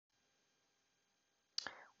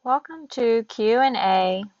Welcome to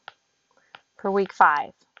Q&A for week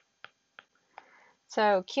 5.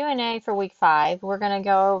 So Q&A for week 5, we're going to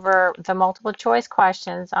go over the multiple choice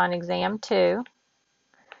questions on exam 2.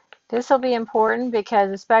 This will be important because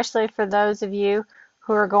especially for those of you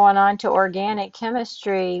who are going on to organic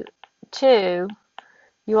chemistry 2,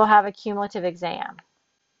 you will have a cumulative exam.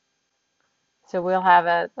 So we'll have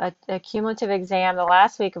a cumulative exam the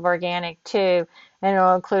last week of organic 2, and it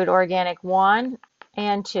will include organic 1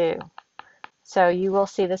 and 2. So you will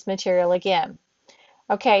see this material again.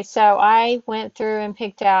 Okay, so I went through and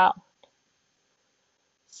picked out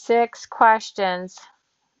 6 questions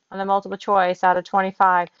on the multiple choice out of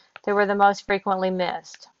 25 that were the most frequently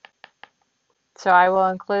missed. So I will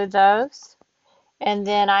include those. And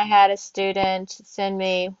then I had a student send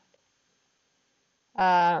me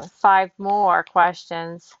 5 more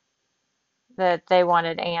questions that they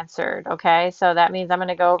wanted answered. Okay, so that means I'm going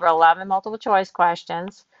to go over 11 multiple choice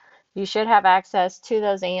questions. You should have access to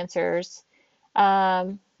those answers.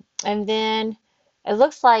 And then it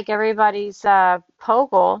looks like everybody's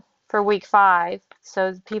POGIL for week 5.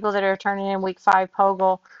 So the people that are turning in week 5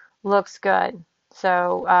 POGIL looks good.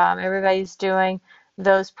 So everybody's doing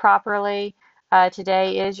those properly.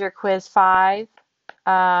 Today is your quiz 5.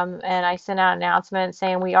 And I sent out an announcement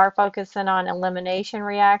saying we are focusing on elimination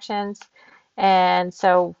reactions. And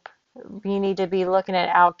so you need to be looking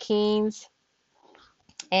at alkenes,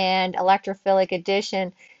 and electrophilic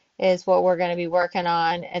addition is what we're going to be working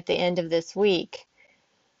on at the end of this week.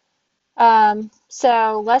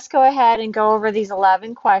 So let's go ahead and go over these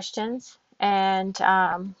 11 questions, and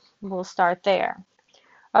we'll start there.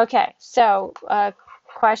 Okay, so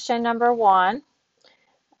question number 1,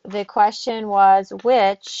 the question was,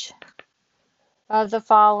 which of the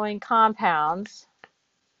following compounds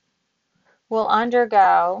will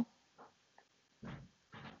undergo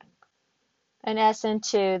an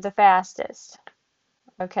SN2 the fastest?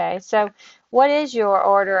 Okay, so what is your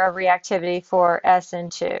order of reactivity for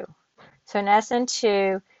SN2? So an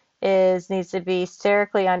SN2 needs to be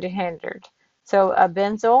sterically unhindered. So a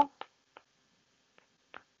benzyl,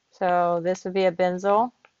 so this would be a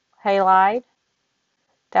benzyl halide.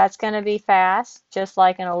 That's going to be fast, just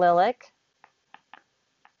like an allylic.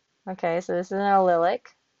 Okay, so this is an allylic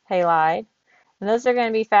halide. And those are going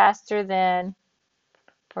to be faster than,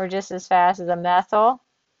 or just as fast as a methyl,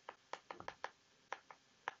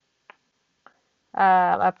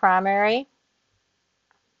 a primary,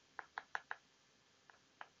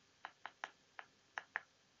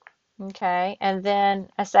 okay, and then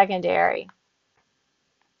a secondary.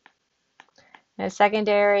 And a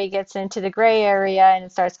secondary gets into the gray area and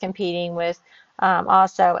it starts competing with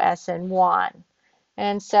also SN1.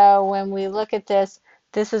 And so when we look at this,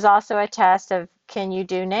 this is also a test of, can you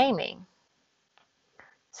do naming?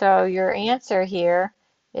 So your answer here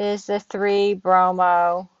is the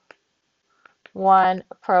 3-bromo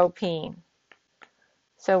 1-propene.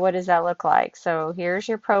 So what does that look like? So here's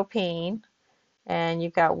your propene, and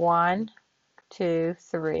you've got 1, 2,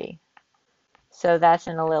 3. So that's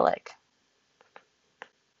an allylic.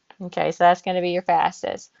 Okay, so that's going to be your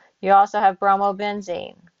fastest. You also have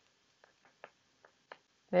bromobenzene.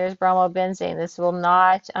 There's bromobenzene. This will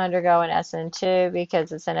not undergo an SN2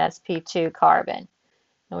 because it's an sp2 carbon.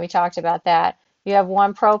 And we talked about that. You have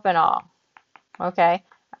 1-propanol. Okay,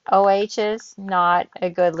 OH is not a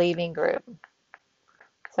good leaving group.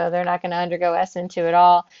 So they're not going to undergo SN2 at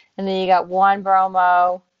all. And then you got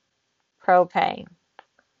 1-bromo propane.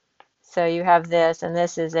 So you have this, and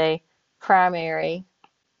this is a primary.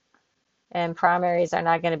 And primaries are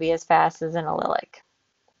not going to be as fast as an allylic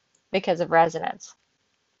because of resonance.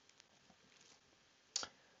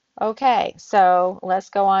 Okay, so let's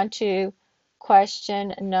go on to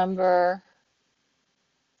question number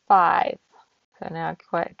 5. So now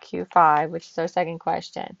Q5, which is our second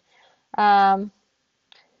question.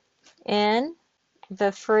 In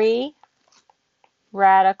the free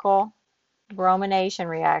radical bromination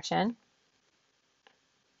reaction,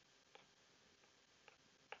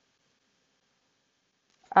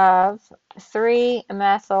 of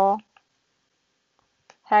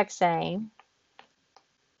 3-methyl-hexane,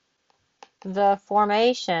 the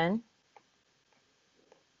formation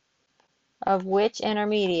of which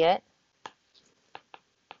intermediate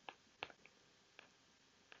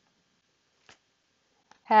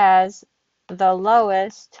has the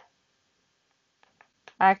lowest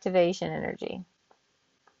activation energy?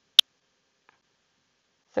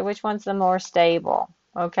 So which one's the more stable?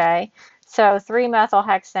 Okay, so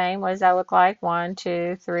 3-methylhexane, what does that look like? 1,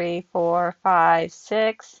 2, 3, 4, 5,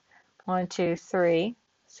 6. 1, 2, 3.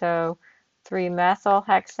 So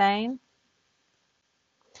 3-methylhexane.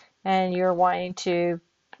 And you're wanting to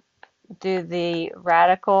do the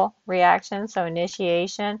radical reaction, so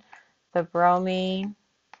initiation, the bromine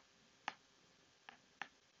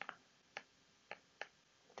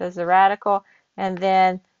does the radical, and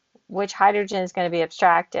then which hydrogen is going to be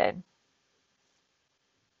abstracted.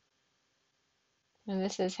 And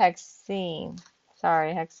this is hexene.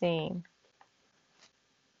 Sorry, hexene.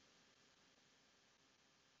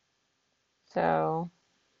 So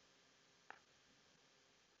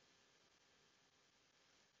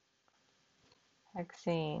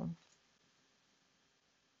hexene.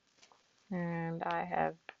 And I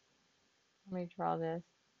have, let me draw this.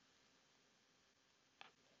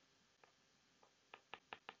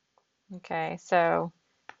 Okay, so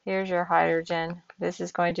here's your hydrogen. This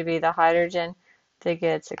is going to be the hydrogen that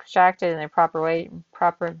gets extracted in the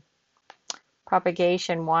proper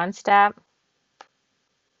propagation 1 step.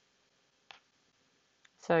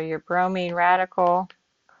 So your bromine radical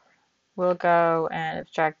will go and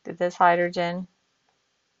extract this hydrogen,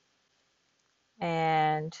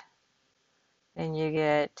 and then you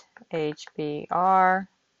get HBr,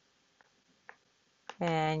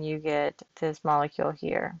 and you get this molecule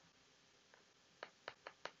here.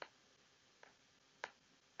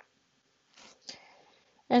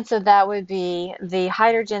 And so that would be the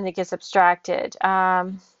hydrogen that gets abstracted.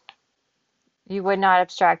 You would not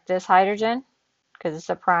abstract this hydrogen because it's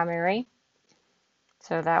a primary.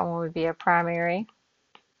 So that one would be a primary.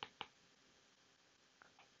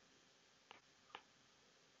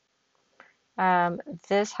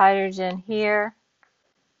 This hydrogen here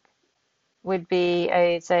would be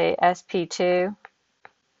it's a sp2.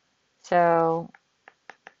 So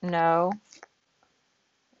no.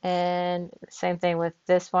 And same thing with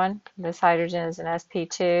this one. This hydrogen is an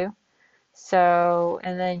sp2. So,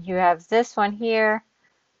 and then you have this one here.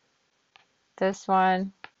 This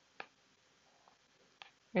one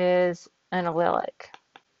is an allylic.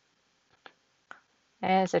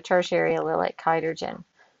 And it's a tertiary allylic hydrogen.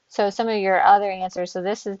 So some of your other answers, so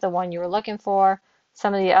this is the one you were looking for.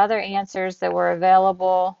 Some of the other answers that were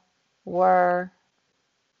available were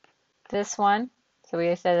this one. So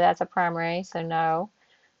we said that's a primary, so no.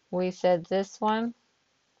 We said this one.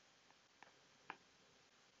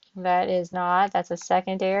 That is not, that's a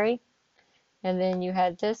secondary. And then you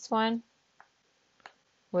had this one,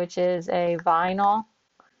 which is a vinyl,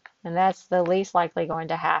 and that's the least likely going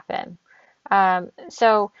to happen.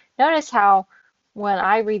 So notice how when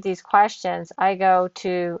I read these questions, I go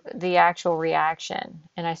to the actual reaction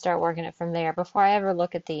and I start working it from there before I ever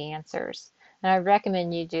look at the answers. And I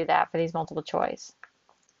recommend you do that for these multiple choice.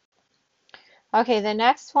 Okay, the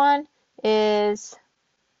next one is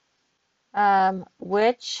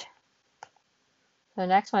which, the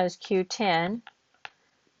next one is Q10,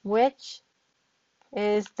 which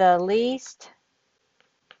is the least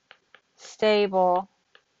stable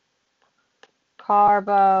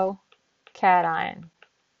carbocation.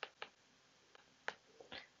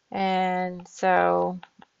 And so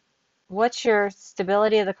what's your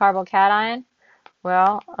stability of the carbocation?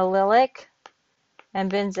 Well, allylic and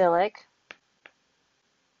benzylic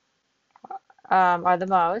are the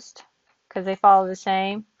most because they follow the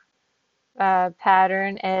same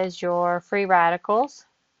pattern as your free radicals.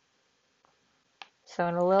 So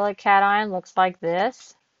an allylic cation looks like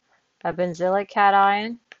this. A benzylic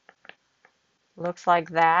cation looks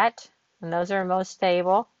like that. And those are most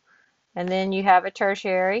stable. And then you have a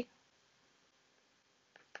tertiary.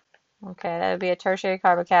 Okay, that would be a tertiary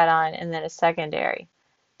carbocation and then a secondary.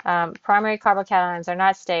 Primary carbocations are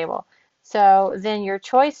not stable. So then your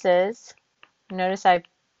choices, notice I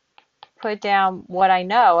put down what I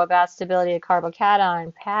know about stability of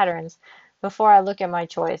carbocation patterns before I look at my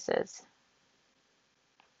choices.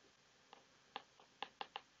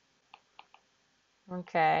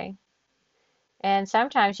 Okay. And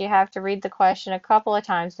sometimes you have to read the question a couple of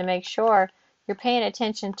times to make sure you're paying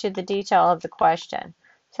attention to the detail of the question.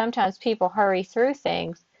 Sometimes people hurry through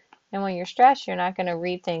things, and when you're stressed, you're not going to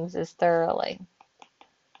read things as thoroughly.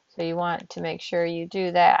 So you want to make sure you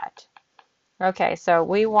do that. Okay, so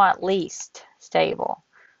we want least stable.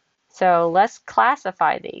 So let's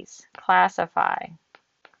classify these. Classify.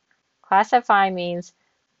 Classify means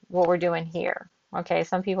what we're doing here. Okay,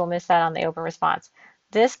 some people miss that on the open response.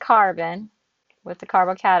 This carbon with the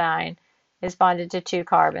carbocation is bonded to 2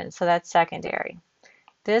 carbons, so that's secondary.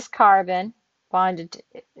 This carbon bonded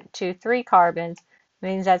to 3 carbons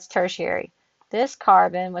means that's tertiary. This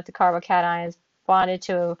carbon with the carbocation is bonded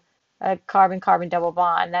to a carbon-carbon double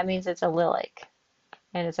bond. That means it's allylic,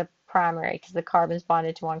 and it's a primary because the carbon's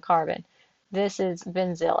bonded to 1 carbon. This is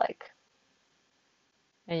benzylic,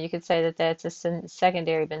 and you could say that that's a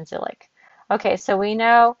secondary benzylic. Okay, so we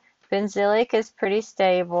know benzylic is pretty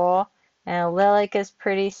stable. and allylic is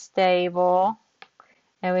pretty stable,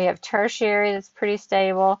 and we have tertiary that's pretty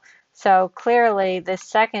stable. So clearly the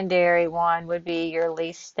secondary one would be your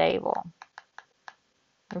least stable.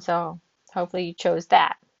 And so hopefully you chose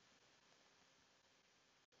that.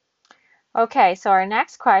 Okay, so our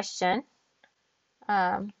next question,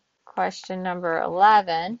 question number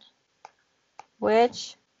 11,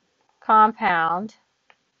 which compound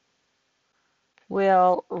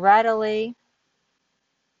will readily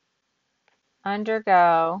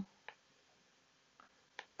undergo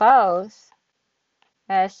both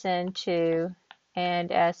SN2 and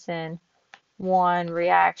SN1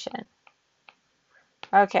 reaction?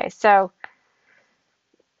 Okay, so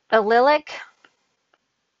allylic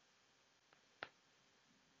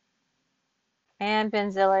and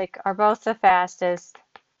benzylic are both the fastest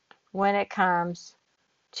when it comes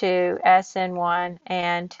to SN1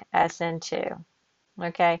 and SN2.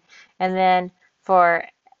 Okay, and then for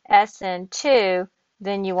SN2,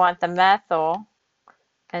 then you want the methyl,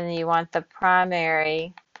 and then you want the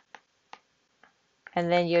primary,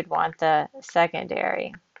 and then you'd want the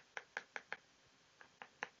secondary.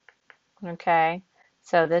 Okay,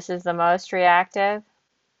 so this is the most reactive,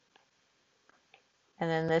 and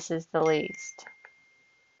then this is the least.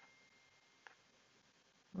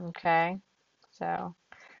 Okay, so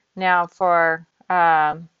now for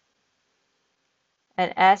an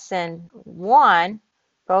SN1,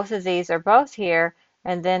 both of these are both here,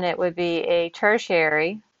 and then it would be a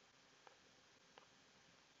tertiary.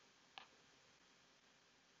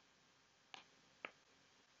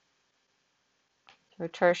 So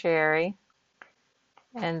tertiary,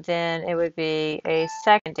 and then it would be a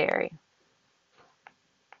secondary.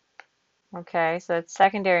 Okay, so it's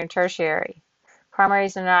secondary and tertiary.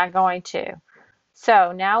 Primaries are not going to.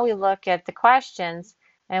 So now we look at the questions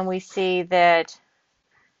and we see that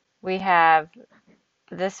we have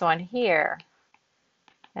this one here,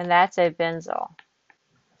 and that's a benzyl.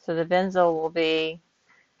 So the benzyl will be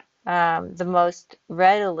the most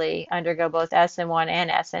readily undergo both SN1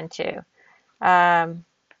 and SN2.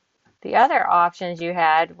 The other options you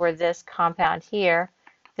had were this compound here.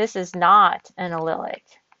 This is not an allylic.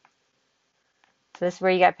 So this is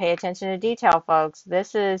where you got to pay attention to detail, folks.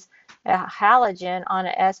 This is a halogen on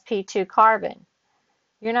an sp2 carbon.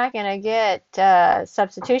 You're not going to get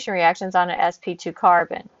substitution reactions on an sp2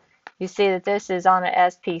 carbon. You see that this is on an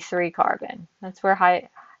sp3 carbon. That's where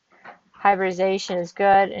hybridization is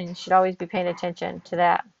good, and you should always be paying attention to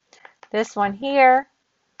that. This one here,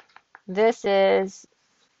 this is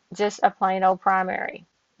just a plain old primary.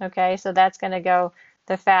 Okay, so that's going to go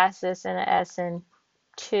the fastest in an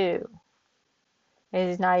SN2. It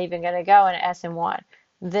is not even going to go in an SN1.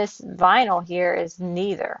 This vinyl here is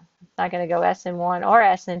neither. It's not going to go SN1 or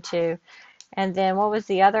SN2. And then what was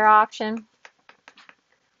the other option?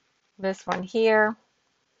 This one here.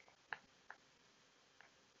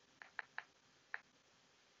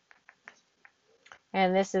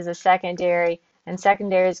 And this is a secondary, and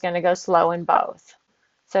secondary is going to go slow in both.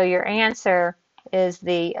 So your answer is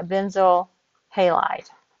the benzyl halide.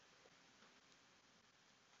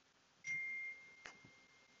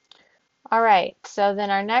 All right, so then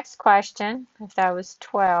our next question, if that was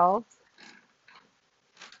 12,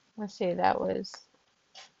 let's see, that was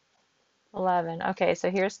 11. Okay, so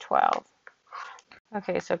here's 12.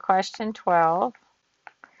 Okay, so question 12.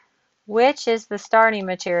 Which is the starting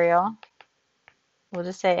material, we'll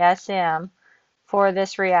just say SM, for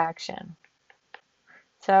this reaction?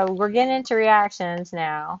 So we're getting into reactions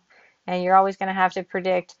now, and you're always going to have to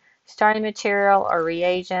predict starting material or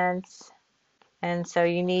reagents, and so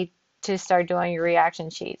you need to start doing your reaction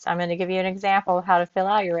sheets. I'm going to give you an example of how to fill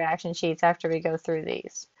out your reaction sheets after we go through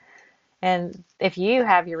these. And if you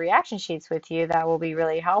have your reaction sheets with you, that will be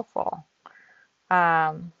really helpful.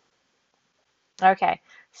 Okay,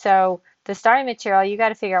 so the starting material, you got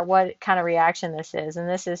to figure out what kind of reaction this is, and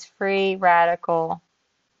this is free radical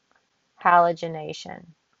halogenation.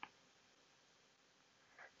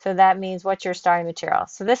 So that means what's your starting material.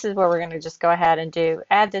 So this is where we're going to just go ahead and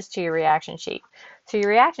add this to your reaction sheet. So your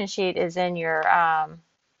reaction sheet is in your,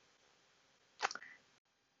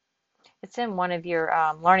 it's in one of your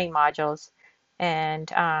learning modules. And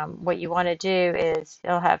what you want to do is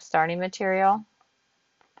you'll have starting material.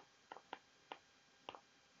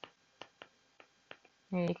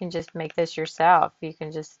 And you can just make this yourself. You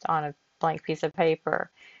can just on a blank piece of paper.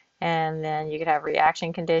 And then you could have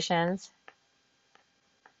reaction conditions.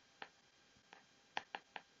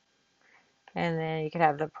 And then you could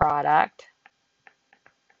have the product.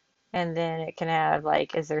 And then it can have,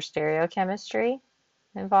 like, is there stereochemistry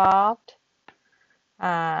involved?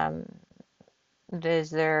 Is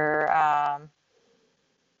there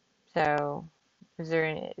So is there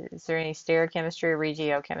any stereochemistry or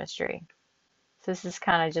regiochemistry? So this is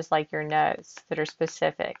kind of just like your notes that are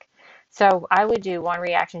specific. So I would do one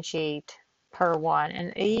reaction sheet per one,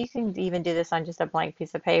 and you can even do this on just a blank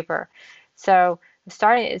piece of paper. So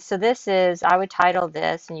this is, I would title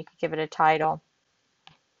this, and you could give it a title,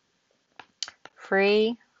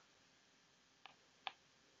 free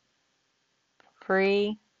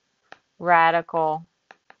radical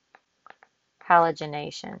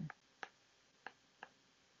halogenation.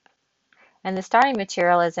 And the starting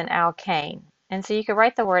material is an alkane. And so you could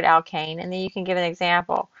write the word alkane, and then you can give an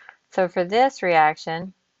example. So for this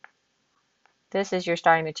reaction, this is your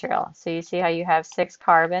starting material. So you see how you have 6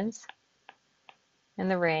 carbons in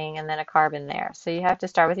the ring and then a carbon there. So you have to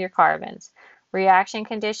start with your carbons. Reaction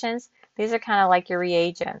conditions, these are kind of like your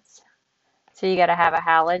reagents. So you got to have a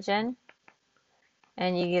halogen,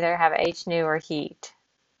 and you either have H nu or heat.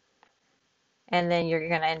 And then you're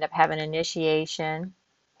going to end up having initiation,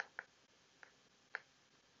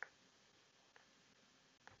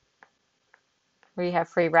 where you have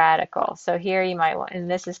free radical. So here you might want, and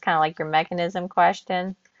this is kind of like your mechanism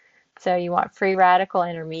question. So you want free radical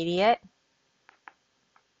intermediate.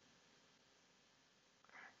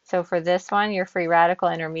 So for this one, your free radical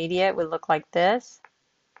intermediate would look like this.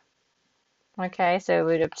 Okay, so it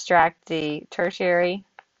would abstract the tertiary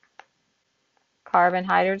carbon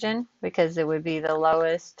hydrogen because it would be the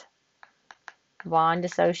lowest bond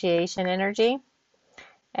dissociation energy.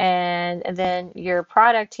 And then your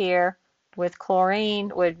product here with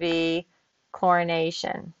chlorine would be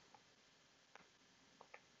chlorination.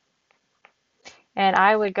 And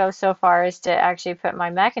I would go so far as to actually put my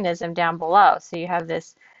mechanism down below. So you have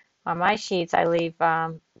this, on my sheets I leave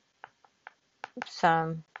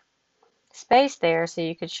some space there so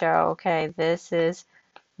you could show, okay, this is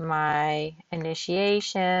my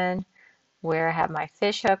initiation, where I have my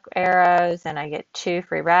fishhook arrows, and I get 2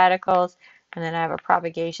 free radicals, and then I have a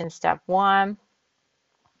propagation step 1.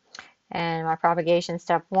 And my propagation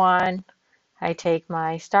step 1, I take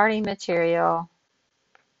my starting material,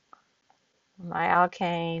 my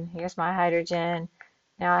alkane, here's my hydrogen.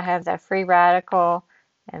 Now I have that free radical,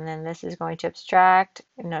 and then this is going to abstract.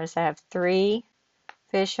 Notice I have 3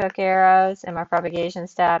 fishhook arrows in my propagation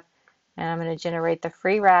step, and I'm going to generate the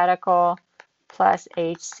free radical plus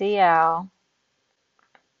HCl.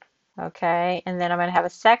 Okay, and then I'm going to have a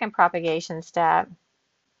second propagation step.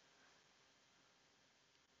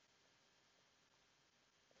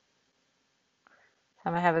 So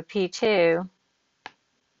I'm going to have a P2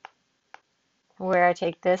 where I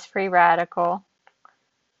take this free radical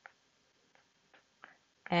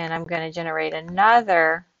and I'm going to generate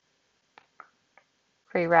another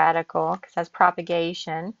free radical because that's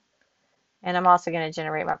propagation, and I'm also going to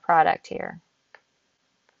generate my product here.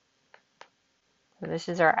 So this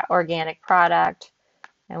is our organic product,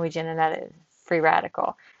 and we generate that free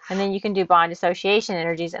radical. And then you can do bond dissociation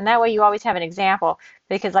energies, and that way you always have an example,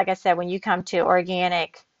 because like I said, when you come to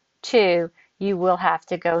organic 2, you will have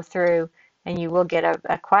to go through and you will get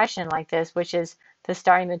a question like this, which is the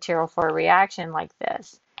starting material for a reaction like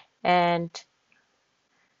this. And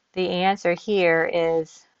the answer here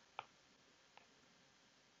is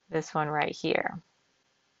this one right here.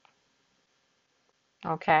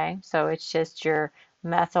 Okay, so it's just your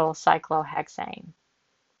methyl cyclohexane.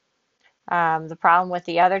 The problem with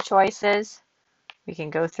the other choices, we can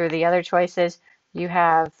go through the other choices. You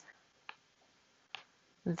have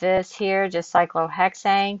this here, just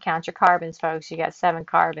cyclohexane. Count your carbons, folks. You got 7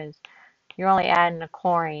 carbons. You're only adding a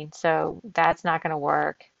chlorine, so that's not going to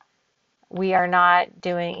work. We are not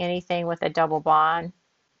doing anything with a double bond.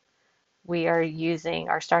 We are using,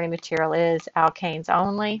 our starting material is alkanes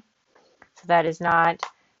only. So that is not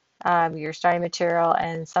your starting material,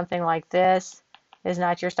 and something like this is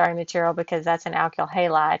not your starting material because that's an alkyl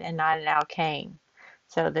halide and not an alkane.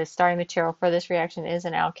 So the starting material for this reaction is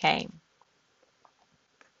an alkane.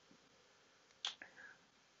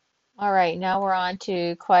 All right, now we're on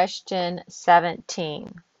to question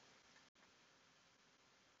 17.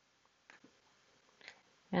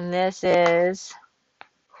 And this is,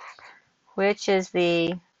 which is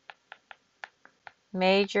the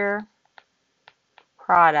major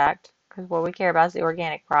product, because what we care about is the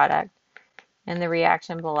organic product, in the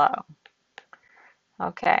reaction below.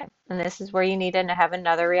 Okay, and this is where you need to have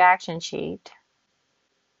another reaction sheet.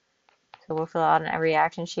 So we'll fill out a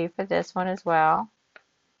reaction sheet for this one as well.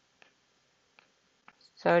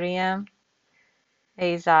 Sodium,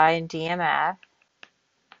 azide, and DMF.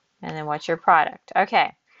 And then what's your product?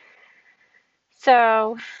 Okay,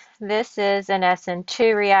 so this is an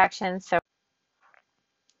SN2 reaction. So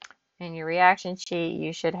in your reaction sheet,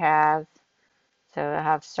 you should have So I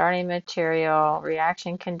have starting material,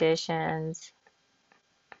 reaction conditions,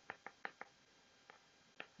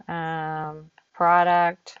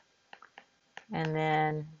 product, and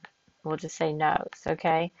then we'll just say notes,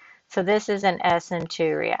 okay? So this is an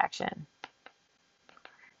SN2 reaction.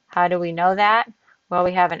 How do we know that? Well,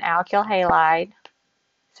 we have an alkyl halide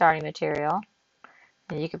starting material,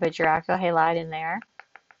 and you can put your alkyl halide in there.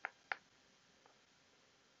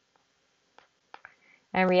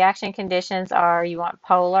 And reaction conditions are you want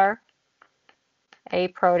polar,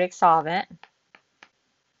 aprotic solvent.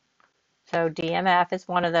 So DMF is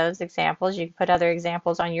one of those examples. You can put other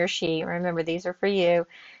examples on your sheet. Remember, these are for you.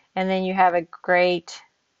 And then you have a great,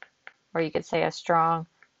 or you could say a strong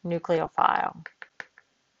nucleophile.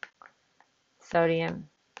 Sodium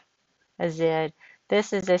azide.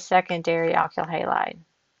 This is a secondary alkyl halide.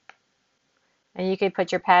 And you could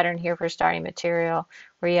put your pattern here for starting material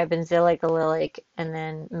where you have benzylic, allylic, and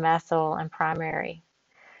then methyl and primary.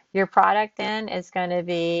 Your product then is going to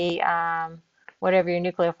be whatever your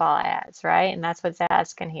nucleophile adds, right? And that's what's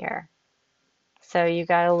asking here. So you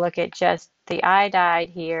got to look at just the iodide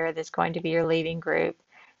here that's going to be your leaving group,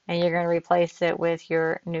 and you're going to replace it with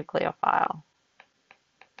your nucleophile,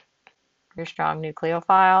 your strong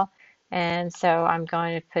nucleophile. And so I'm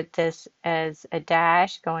going to put this as a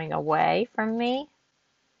dash going away from me.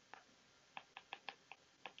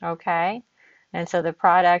 Okay, and so the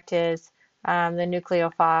product is the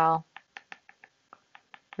nucleophile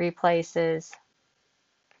replaces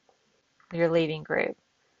your leaving group.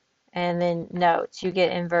 And then notes, you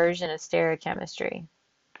get inversion of stereochemistry.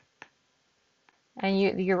 And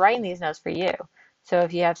you're writing these notes for you. So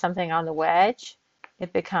if you have something on the wedge,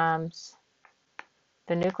 it becomes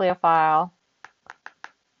the nucleophile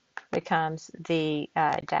becomes the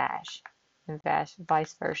dash, and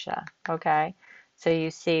vice versa. Okay, so you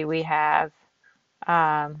see we have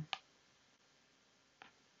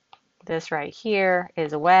this right here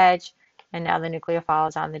is a wedge, and now the nucleophile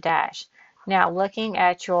is on the dash. Now looking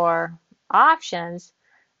at your options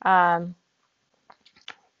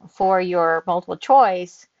for your multiple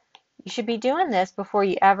choice, you should be doing this before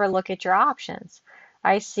you ever look at your options.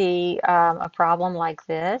 I see a problem like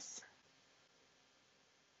this.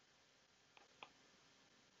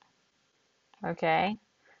 Okay,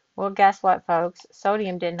 well, guess what, folks?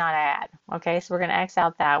 Sodium did not add. Okay, so we're going to X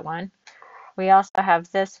out that one. We also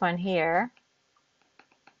have this one here.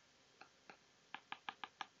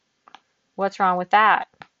 What's wrong with that?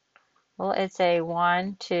 Well, it's a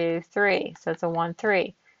 1, 2, 3. So it's a 1,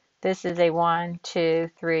 3. This is a 1, 2,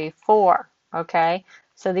 3, 4. Okay,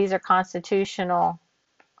 so these are constitutional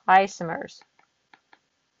isomers.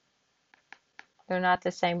 They're not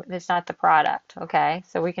the same. It's not the product. Okay,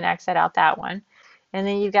 so we can exit out that one. And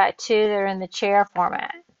then you've got two that are in the chair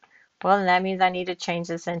format. Well, then that means I need to change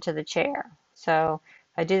this into the chair. So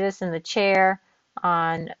I do this in the chair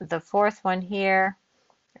on the fourth one here.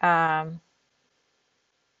 So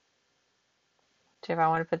if I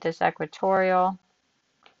want to put this equatorial,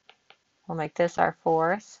 we'll make this our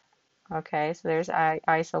fourth. Okay, so there's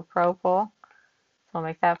isopropyl. So we'll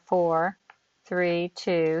make that 4, 3,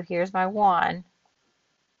 2. Here's my 1.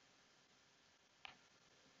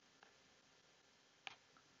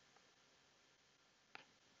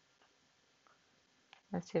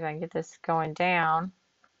 Let's see if I can get this going down.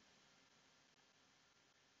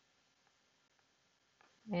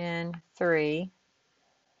 N3,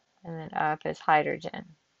 and then up is hydrogen.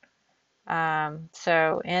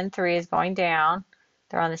 So N3 is going down.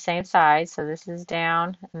 They're on the same side, so this is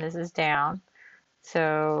down and this is down.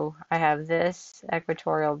 So I have this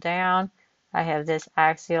equatorial down. I have this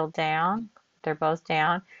axial down. They're both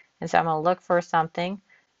down. And so I'm going to look for something.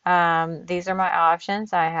 These are my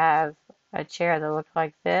options. I have a chair that looks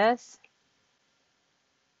like this.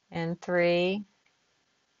 N3.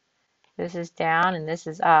 This is down and this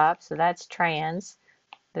is up. So that's trans.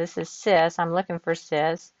 This is cis. I'm looking for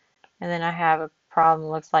cis. And then I have a problem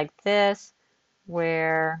that looks like this,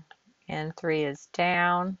 where N3 is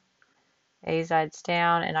down, azide's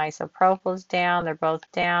down, and isopropyl's down. They're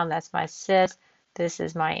both down. That's my cis. This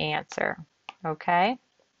is my answer. Okay?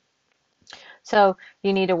 So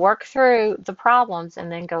you need to work through the problems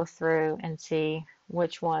and then go through and see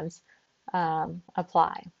which ones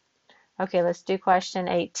apply. Okay, let's do question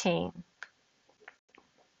 18.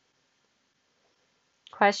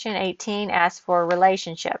 Question 18 asks for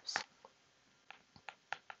relationships.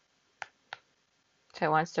 So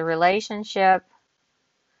it wants the relationship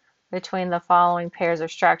between the following pairs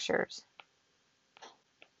of structures.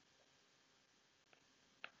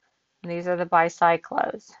 And these are the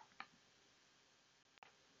bicyclos.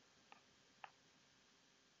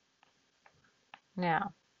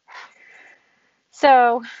 Now,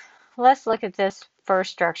 So let's look at this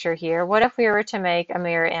first structure here. What if we were to make a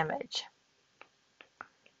mirror image?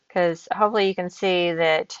 Because hopefully you can see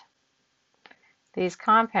that these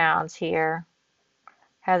compounds here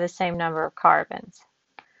have the same number of carbons.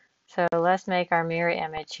 So let's make our mirror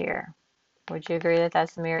image here. Would you agree that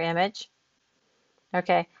that's the mirror image?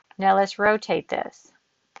 Okay, now let's rotate this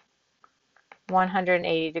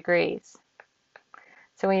 180 degrees.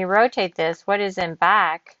 So when you rotate this, what is in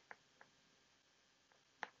back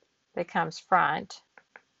becomes front.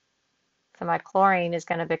 So my chlorine is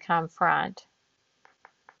going to become front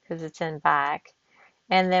because it's in back.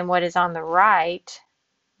 And then what is on the right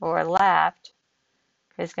or left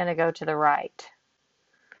is going to go to the right.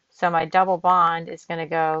 So my double bond is going to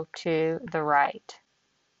go to the right.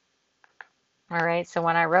 All right, so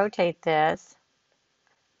when I rotate this,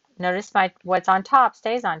 notice what's on top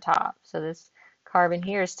stays on top. So this carbon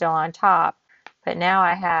here is still on top. But now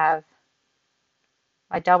I have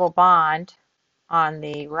my double bond on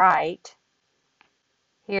the right.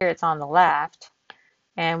 Here it's on the left.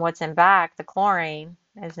 And what's in back, the chlorine,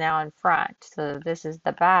 is now in front. So this is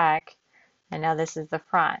the back, and now this is the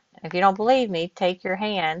front. If you don't believe me, take your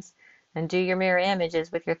hands and do your mirror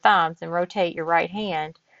images with your thumbs and rotate your right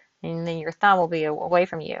hand, and then your thumb will be away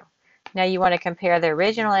from you. Now you want to compare the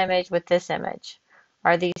original image with this image.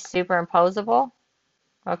 Are these superimposable?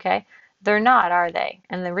 Okay. They're not, are they?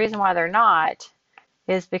 And the reason why they're not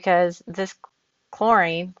is because this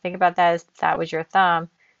chlorine, think about that as if that was your thumb,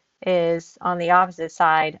 is on the opposite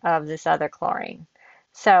side of this other chlorine.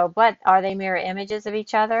 So, but are they mirror images of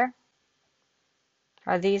each other?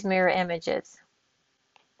 Are these mirror images?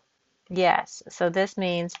 Yes. So this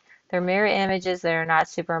means they're mirror images that are not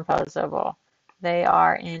superimposable. They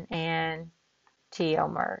are in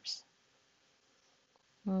enantiomers.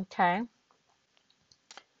 Okay.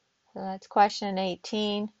 So that's question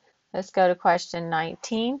 18. Let's go to question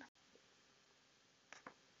 19.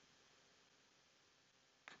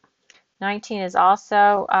 19 is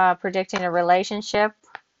also predicting a relationship,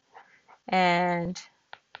 and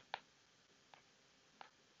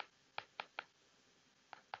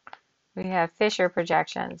we have Fisher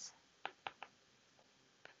projections.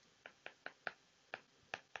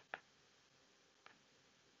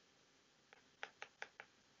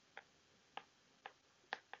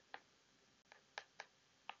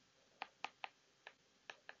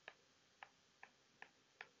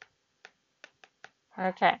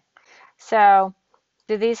 Okay, so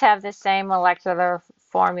do these have the same molecular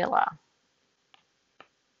formula?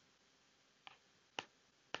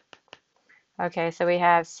 Okay, so we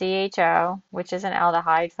have CHO, which is an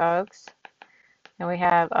aldehyde, folks, and we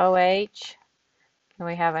have OH, and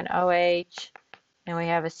we have an OH, and we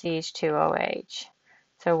have a CH2OH.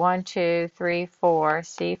 So 1, 2, 3, 4,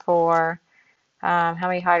 C4. How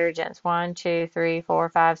many hydrogens? 1, 2, 3, 4,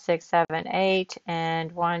 5, 6, 7, 8,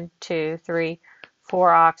 and 1, 2, 3, 4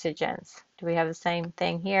 oxygens. Do we have the same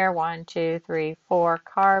thing here? 1, 2, 3, 4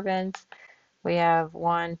 carbons. We have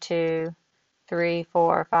 1, 2, 3,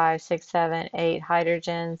 4, 5, 6, 7, 8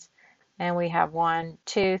 hydrogens, and we have 1,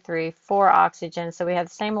 2, 3, 4 oxygens. So we have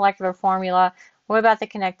the same molecular formula. What about the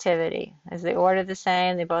connectivity? Is the order the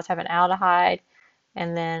same? They both have an aldehyde,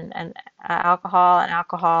 and then an alcohol, and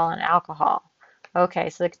alcohol, and alcohol. Okay,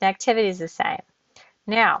 so the connectivity is the same.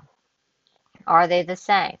 Now, are they the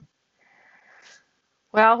same?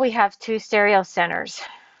 Well, we have two stereocenters.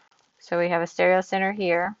 So we have a stereocenter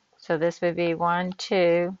here. So this would be 1,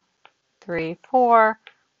 2, 3, 4.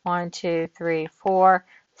 1, 2, 3, 4.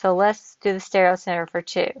 So let's do the stereocenter for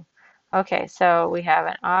 2. Okay, so we have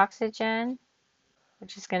an oxygen,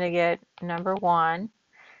 which is going to get number 1.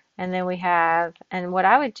 And then we have, and what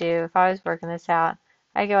I would do if I was working this out,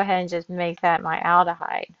 I go ahead and just make that my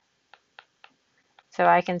aldehyde. So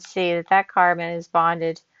I can see that that carbon is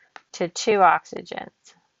bonded to 2 oxygens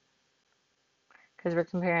because we're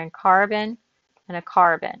comparing carbon and a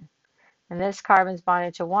carbon. And this carbon's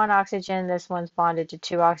bonded to 1 oxygen, this one's bonded to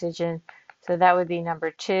 2 oxygen, so that would be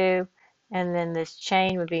number 2. And then this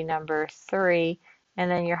chain would be number 3, and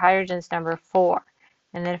then your hydrogen's number 4.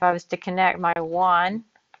 And then if I was to connect my 1,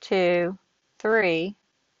 2, 3,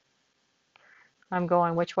 I'm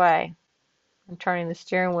going which way? I'm turning the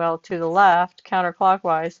steering wheel to the left,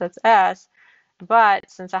 counterclockwise, that's S. But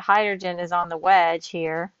since a hydrogen is on the wedge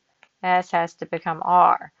here, S has to become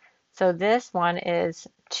R. So this one is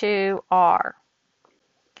 2R.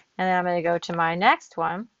 And then I'm going to go to my next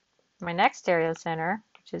one, my next stereocenter,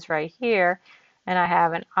 which is right here. And I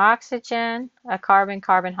have an oxygen, a carbon,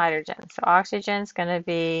 carbon, hydrogen. So oxygen is going to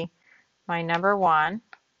be my number 1.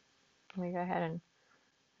 Let me go ahead and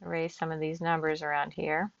erase some of these numbers around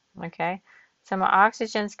here. Okay, so my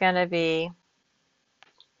oxygen is going to be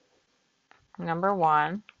number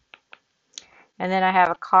 1. And then I have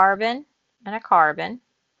a carbon and a carbon.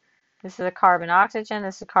 This is a carbon-oxygen,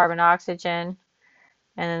 this is carbon-oxygen,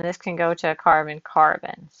 and then this can go to a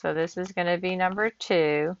carbon-carbon. So this is going to be number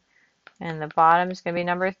 2, and the bottom is going to be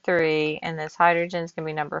number 3, and this hydrogen is going to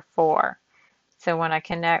be number 4. So when I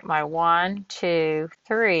connect my 1, 2,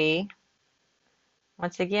 3,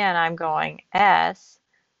 once again I'm going S,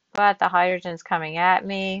 but the hydrogen's coming at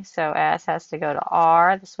me, so S has to go to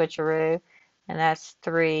R, the switcheroo, and that's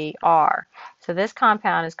 3R. So this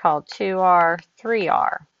compound is called 2R,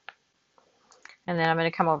 3R. And then I'm going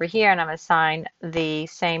to come over here and I'm going to assign the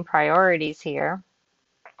same priorities here.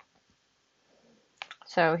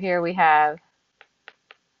 So here we have,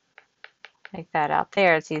 take that out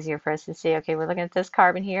there, it's easier for us to see. Okay, we're looking at this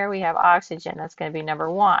carbon here. We have oxygen, that's going to be number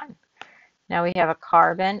 1. Now we have a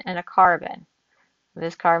carbon and a carbon.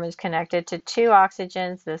 This carbon is connected to 2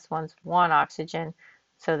 oxygens. This one's 1 oxygen.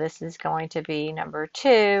 So this is going to be number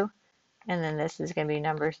 2. And then this is going to be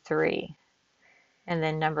number 3. And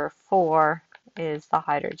then number 4 is the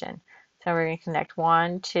hydrogen. So we're going to connect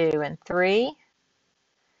 1, 2, and 3.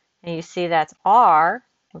 And you see that's R.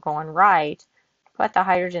 We're going right. But the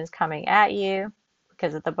hydrogen's coming at you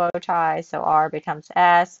because of the bow tie. So R becomes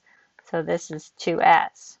S. So this is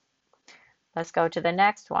 2S. Let's go to the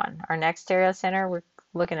next one. Our next stereocenter, we're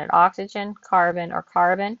looking at oxygen, carbon, or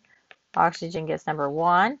carbon. Oxygen gets number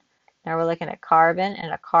 1. Now we're looking at carbon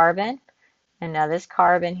and a carbon. And now this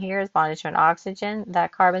carbon here is bonded to an oxygen.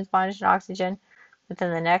 That carbon's bonded to an oxygen. But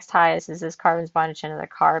then the next highest is this carbon's bonded to another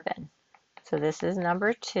carbon. So this is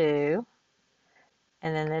number 2.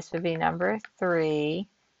 And then this would be number 3.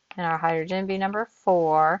 And our hydrogen would be number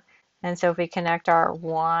 4. And so if we connect our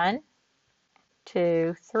 1,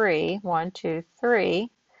 2, 3, 1, 2, 3,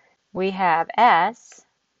 we have S,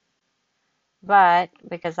 but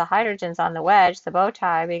because the hydrogen's on the wedge, the bow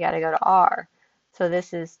tie, we got to go to R. So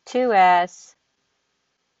this is 2S,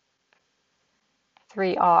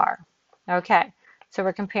 3R. Okay, so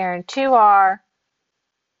we're comparing 2R,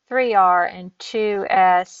 3R, and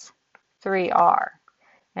 2S, 3R.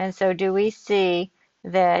 And so do we see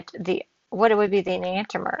that what it would be the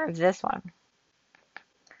enantiomer of this one?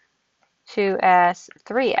 2S,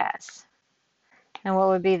 3S. And what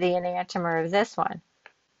would be the enantiomer of this one?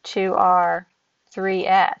 2R,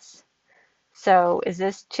 3S. So is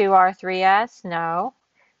this 2R, 3S? No.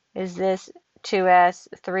 Is this 2S,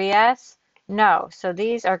 3S? No. So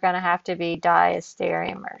these are going to have to be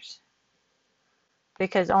diastereomers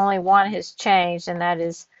because only one has changed, and that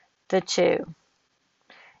is the 2.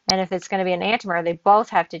 And if it's going to be an enantiomer, they both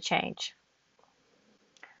have to change.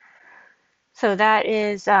 So that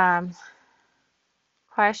is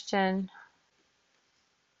question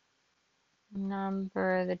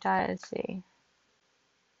number, let's see.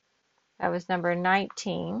 That was number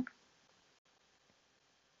 19.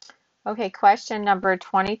 Okay, question number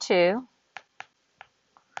 22.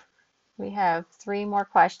 We have 3 more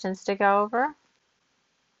questions to go over.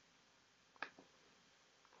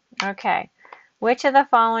 Okay, which of the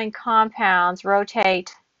following compounds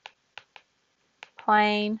rotate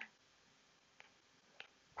plane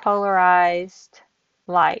polarized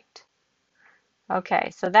light?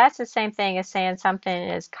 Okay, so that's the same thing as saying something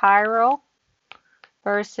is chiral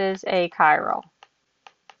versus achiral.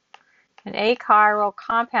 An achiral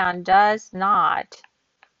compound does not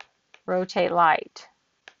rotate light,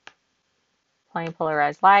 plane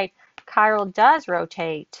polarized light. Chiral does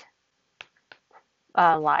rotate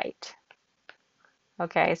light.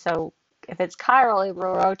 Okay, so if it's chiral, it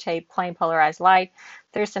will rotate plane polarized light.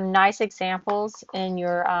 There's some nice examples in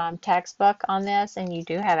your textbook on this, and you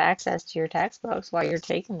do have access to your textbooks while you're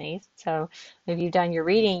taking these. So if you've done your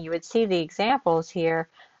reading, you would see the examples here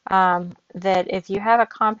that if you have a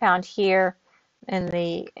compound here and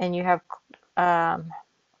you have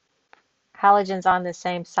halogens on the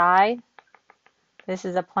same side, this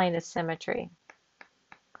is a plane of symmetry.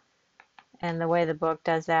 And the way the book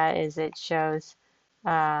does that is it shows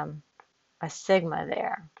a sigma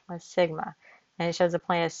there, a sigma. And it shows a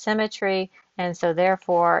plane of symmetry, and so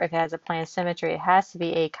therefore, if it has a plane of symmetry, it has to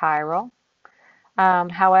be achiral.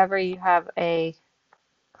 However, you have a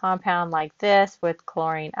compound like this with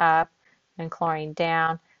chlorine up and chlorine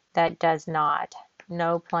down that does not.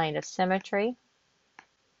 No plane of symmetry.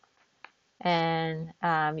 And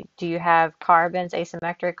do you have carbons,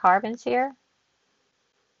 asymmetric carbons here?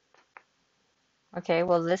 Okay,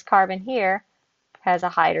 well this carbon here has a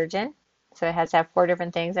hydrogen. So it has to have 4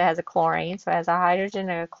 different things. It has a chlorine, so it has a hydrogen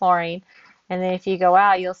and a chlorine. And then if you go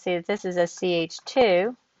out, you'll see that this is a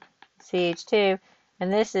CH2,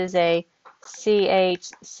 and this is a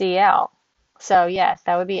CHCl. So yes,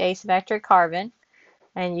 that would be asymmetric carbon.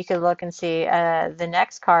 And you could look and see the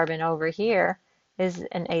next carbon over here is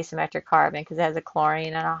an asymmetric carbon because it has a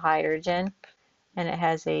chlorine and a hydrogen, and it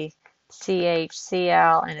has a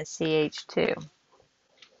CHCl and a CH2.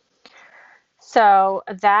 So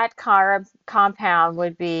that compound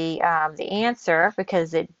would be the answer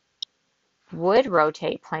because it would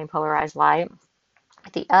rotate plane polarized light.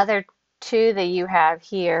 The other two that you have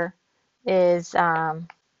here is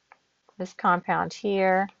this compound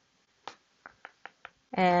here,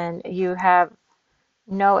 and you have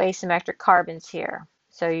no asymmetric carbons here.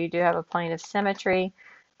 So you do have a plane of symmetry.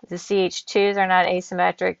 The CH2s are not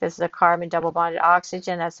asymmetric. This is a carbon double bonded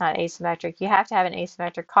oxygen. That's not asymmetric. You have to have an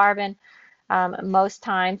asymmetric carbon most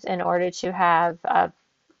times in order to have a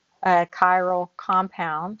chiral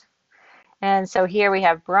compound. And so here we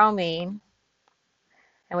have bromine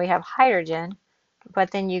and we have hydrogen,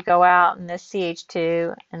 but then you go out and this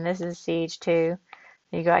CH2 and this is CH2.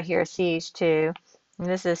 You got here CH2 and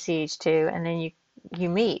this is CH2, and then you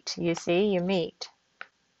meet. You see, you meet.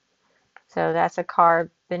 So that's a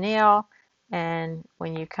carbonyl, and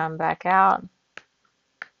when you come back out,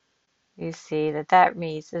 you see that that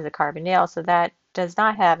meets is a carbonyl. So that does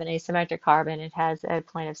not have an asymmetric carbon. It has a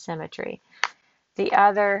plane of symmetry. The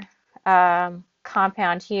other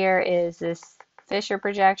compound here is this Fisher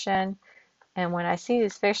projection. And when I see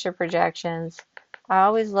these Fisher projections, I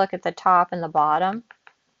always look at the top and the bottom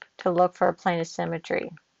to look for a plane of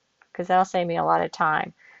symmetry, because that'll save me a lot of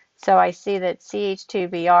time. So I see that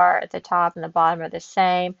CH2Br at the top and the bottom are the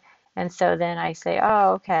same. And so then I say,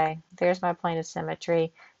 oh, okay, there's my plane of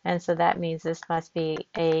symmetry. And so that means this must be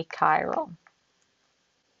achiral.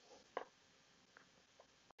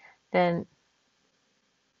 Then,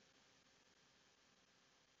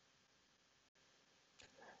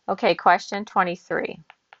 okay, question 23.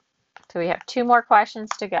 So we have two more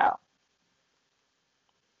questions to go.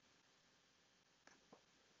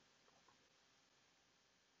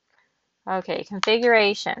 Okay,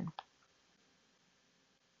 configuration.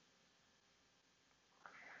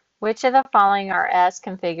 Which of the following are S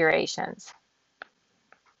configurations?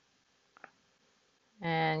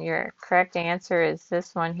 And your correct answer is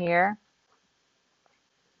this one here.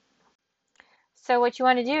 So what you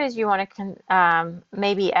want to do is you want to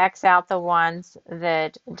maybe X out the ones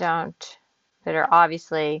that are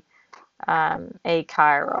obviously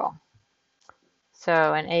achiral.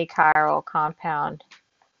 So an achiral compound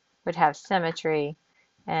would have symmetry,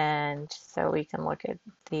 and so we can look at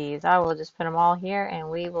these. I will just put them all here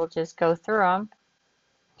and we will just go through them,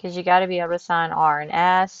 because you got to be able to sign R and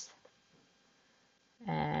S.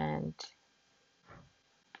 And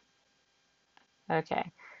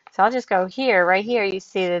okay, so I'll just go here. Right here you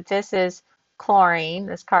see that this is chlorine.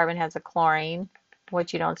 This carbon has a chlorine.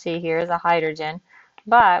 What you don't see here is a hydrogen.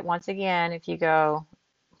 But once again, if you go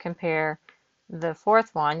compare the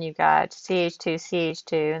fourth one, you've got CH2,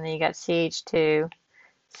 CH2, and then you got CH2,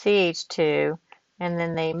 CH2, and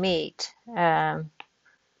then they meet right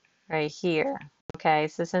here. Okay,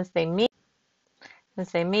 so since they meet,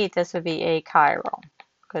 this would be achiral,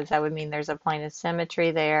 because that would mean there's a plane of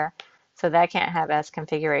symmetry there. So that can't have S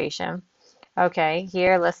configuration. Okay,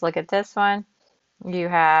 here let's look at this one. You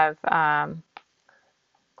have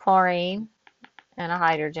chlorine and a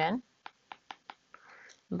hydrogen.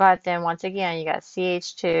 But then once again, you got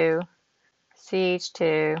CH2,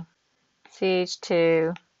 CH2,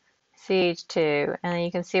 CH2, CH2, and then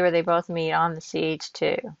you can see where they both meet on the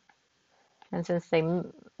CH2. And since they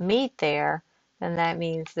meet there, then that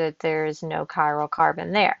means that there is no chiral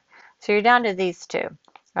carbon there. So you're down to these two.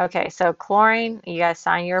 Okay, so chlorine, you guys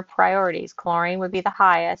assign your priorities. Chlorine would be the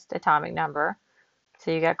highest atomic number.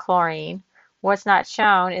 So you got chlorine. What's not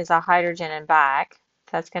shown is a hydrogen and back.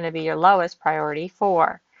 That's going to be your lowest priority,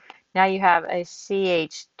 4. Now you have a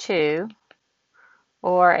CH2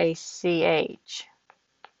 or a CH.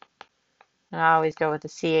 And I always go with the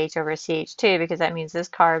CH over CH2 because that means this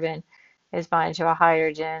carbon is bonded to a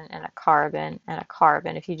hydrogen and a carbon and a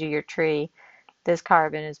carbon. If you do your tree, this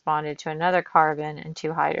carbon is bonded to another carbon and 2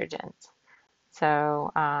 hydrogens.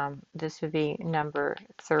 So this would be number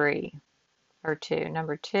 3 or 2.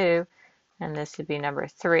 Number 2, and this would be number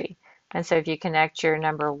 3. And so if you connect your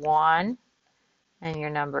number 1 and your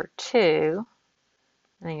number 2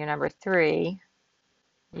 and then your number 3,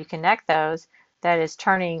 you connect those, that is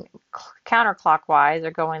turning counterclockwise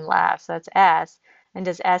or going left. So that's S. And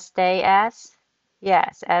does S stay S?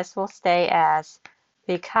 Yes, S will stay S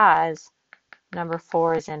because number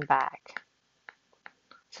 4 is in back.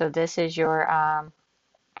 So this is your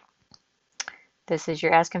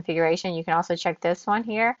S configuration. You can also check this one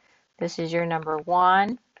here. This is your number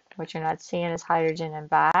 1, which you're not seeing is hydrogen in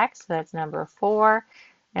back. So that's number 4.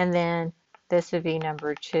 And then this would be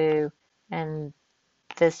number 2, and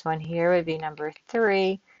this one here would be number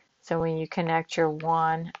 3. So when you connect your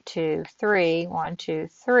 1, 2, 3, 1, 2,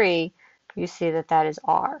 3, you see that that is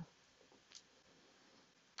R.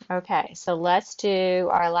 Okay, so let's do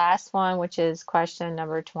our last one, which is question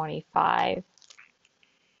number 25.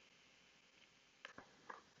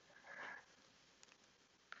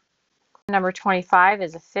 Number 25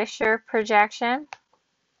 is a Fisher projection.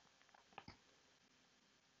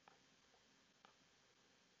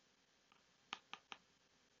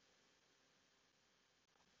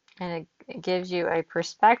 And it gives you a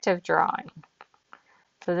perspective drawing.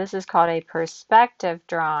 So this is called a perspective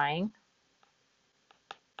drawing.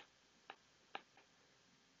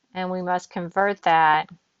 And we must convert that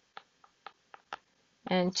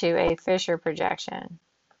into a Fisher projection.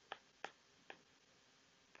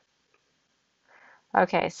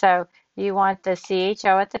 Okay, so you want the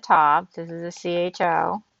CHO at the top. This is a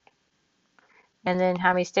CHO. And then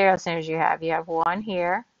how many stereocenters you have? You have 1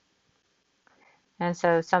 here. And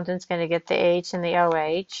so something's going to get the H and the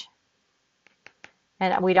OH.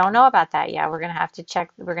 And we don't know about that yet. We're going to have to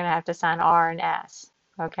check. We're going to have to assign R and S.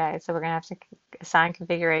 Okay, so we're going to have to assign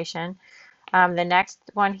configuration. The next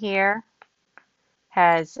one here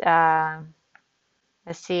has a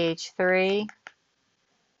CH3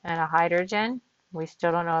 and a hydrogen. We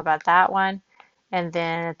still don't know about that one. And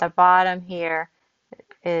then at the bottom here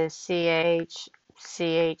is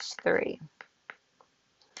CH3.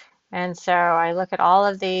 And so I look at all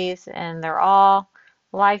of these and they're all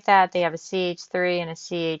like that. They have a CH3 and a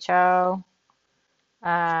CHO.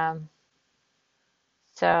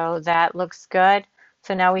 So that looks good.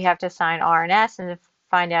 So now we have to assign R and S and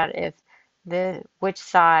find out if which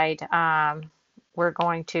side we're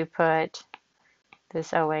going to put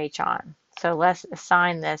this OH on. So let's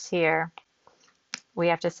assign this here. We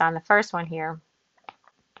have to assign the first one here.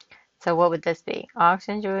 So what would this be?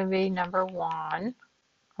 Oxygen would be number 1.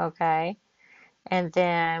 Okay. And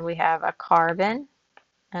then we have a carbon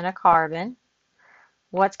and a carbon.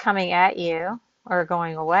 What's coming at you or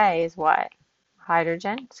going away is what?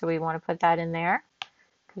 Hydrogen. So we want to put that in there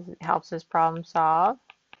because it helps us problem solve.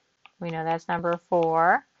 We know that's number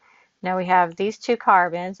 4. Now we have these 2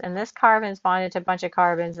 carbons, and this carbon is bonded to a bunch of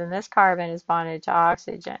carbons, and this carbon is bonded to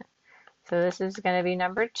oxygen. So this is going to be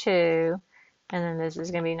number 2, and then this is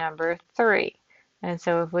going to be number 3. And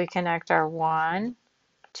so if we connect our 1,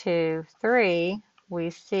 2, 3, we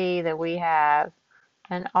see that we have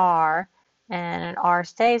an R, and an R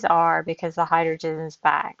stays R because the hydrogen is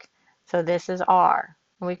back. So this is R.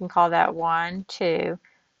 And we can call that 1, 2.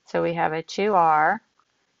 So we have a 2R,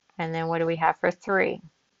 and then what do we have for 3?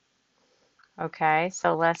 Okay,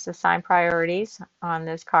 so let's assign priorities on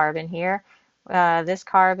this carbon here. This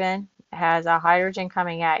carbon has a hydrogen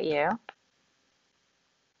coming at you.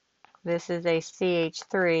 This is a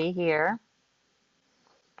CH3 here.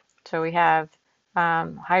 So we have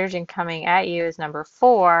hydrogen coming at you is number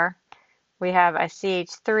 4. We have a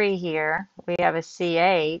CH3 here. We have a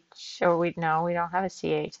CH, or we don't have a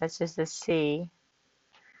CH. That's just a C.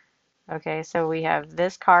 Okay, so we have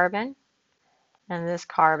this carbon and this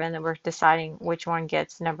carbon that we're deciding which one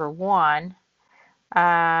gets number 1.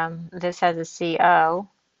 This has a CO.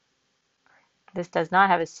 This does not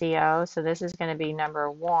have a CO, so this is going to be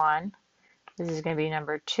number 1. This is going to be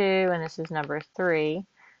number 2, and this is number 3.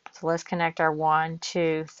 So let's connect our 1,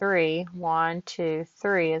 2, 3. 1, 2,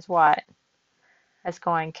 3 is what? That's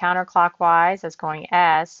going counterclockwise. That's going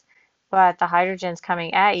S, but the hydrogen's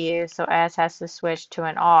coming at you, so S has to switch to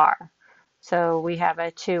an R. So we have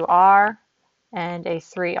a 2R and a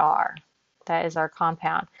 3R. That is our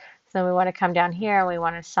compound. So then we want to come down here and we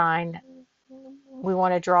want to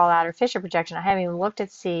draw out our Fisher projection. I haven't even looked to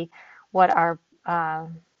see what our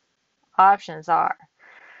options are.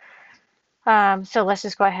 So let's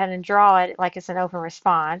just go ahead and draw it like it's an open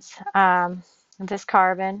response. This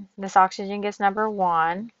carbon, this oxygen gets number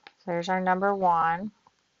 1. So there's our number 1.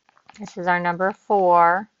 This is our number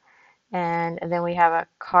 4. And then we have a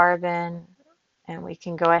carbon, and we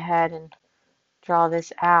can go ahead and draw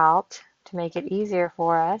this out to make it easier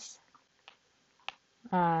for us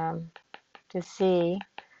to see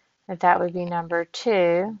that that would be number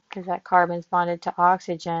 2, because that carbon's bonded to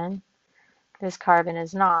oxygen. This carbon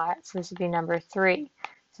is not, so this would be number 3.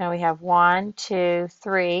 So now we have 1, 2,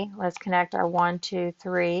 3. Let's connect our 1, 2,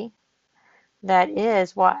 3. That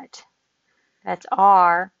is what? That's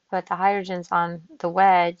R, but the hydrogen's on the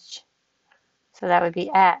wedge, so that would be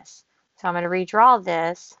S. So I'm going to redraw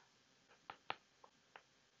this.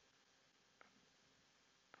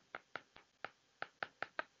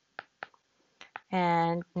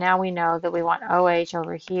 And now we know that we want OH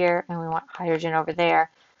over here and we want hydrogen over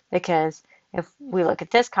there, because If we look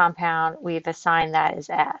at this compound, we've assigned that as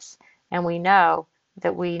S, and we know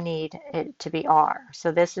that we need it to be R.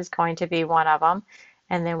 So this is going to be one of them,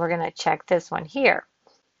 and then we're going to check this one here.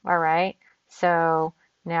 All right, so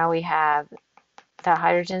now we have the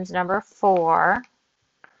hydrogen's number 4,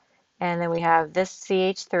 and then we have this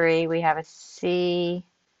CH3. We have a C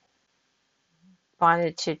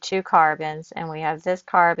bonded to 2 carbons, and we have this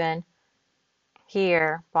carbon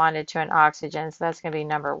here bonded to an oxygen. So that's going to be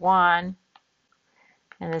number 1,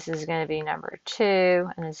 and this is going to be number 2,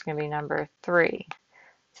 and this is going to be number 3.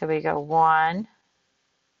 So we go 1,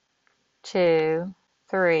 2,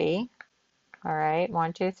 3. All right,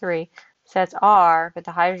 1, 2, 3. So that's R, but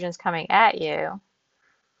the hydrogen's coming at you,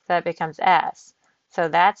 so that becomes S. So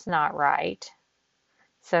that's not right.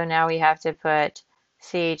 So now we have to put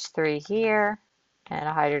CH3 here and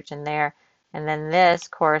a hydrogen there. And then this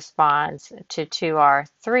corresponds to 2R,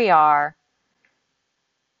 3R.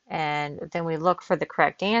 And then we look for the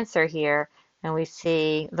correct answer here, and we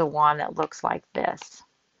see the one that looks like this.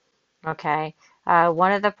 Okay,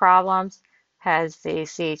 one of the problems has the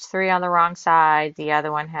CH3 on the wrong side, the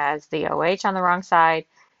other one has the OH on the wrong side,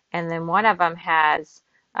 and then one of them has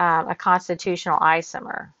a constitutional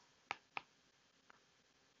isomer,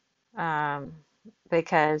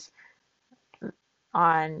 because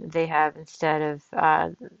they have, instead of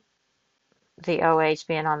the OH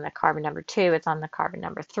being on the carbon number 2, it's on the carbon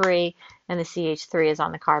number 3, and the CH3 is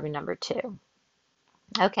on the carbon number 2.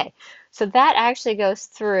 Okay, so that actually goes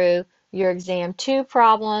through your exam 2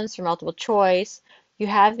 problems for multiple choice. You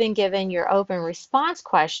have been given your open response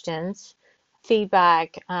questions,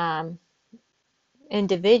 feedback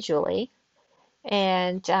individually,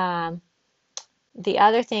 and the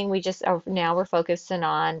other thing now we're focusing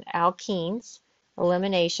on alkenes,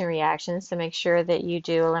 elimination reactions, so make sure that you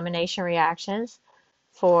do elimination reactions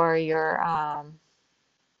for your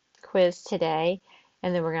quiz today.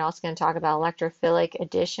 And then we're also going to talk about electrophilic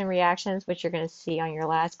addition reactions, which you're going to see on your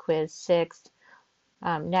last quiz 6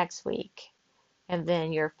 next week. And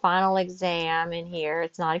then your final exam in here,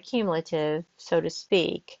 it's not a cumulative, so to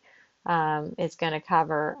speak. It's going to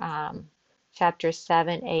cover chapters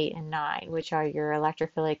 7, 8, and 9, which are your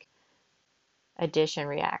electrophilic addition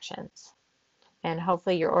reactions. And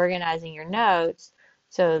hopefully you're organizing your notes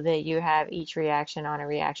so that you have each reaction on a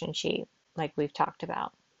reaction sheet like we've talked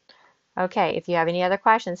about. Okay, if you have any other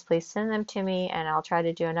questions, please send them to me, and I'll try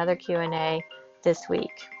to do another Q&A this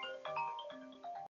week.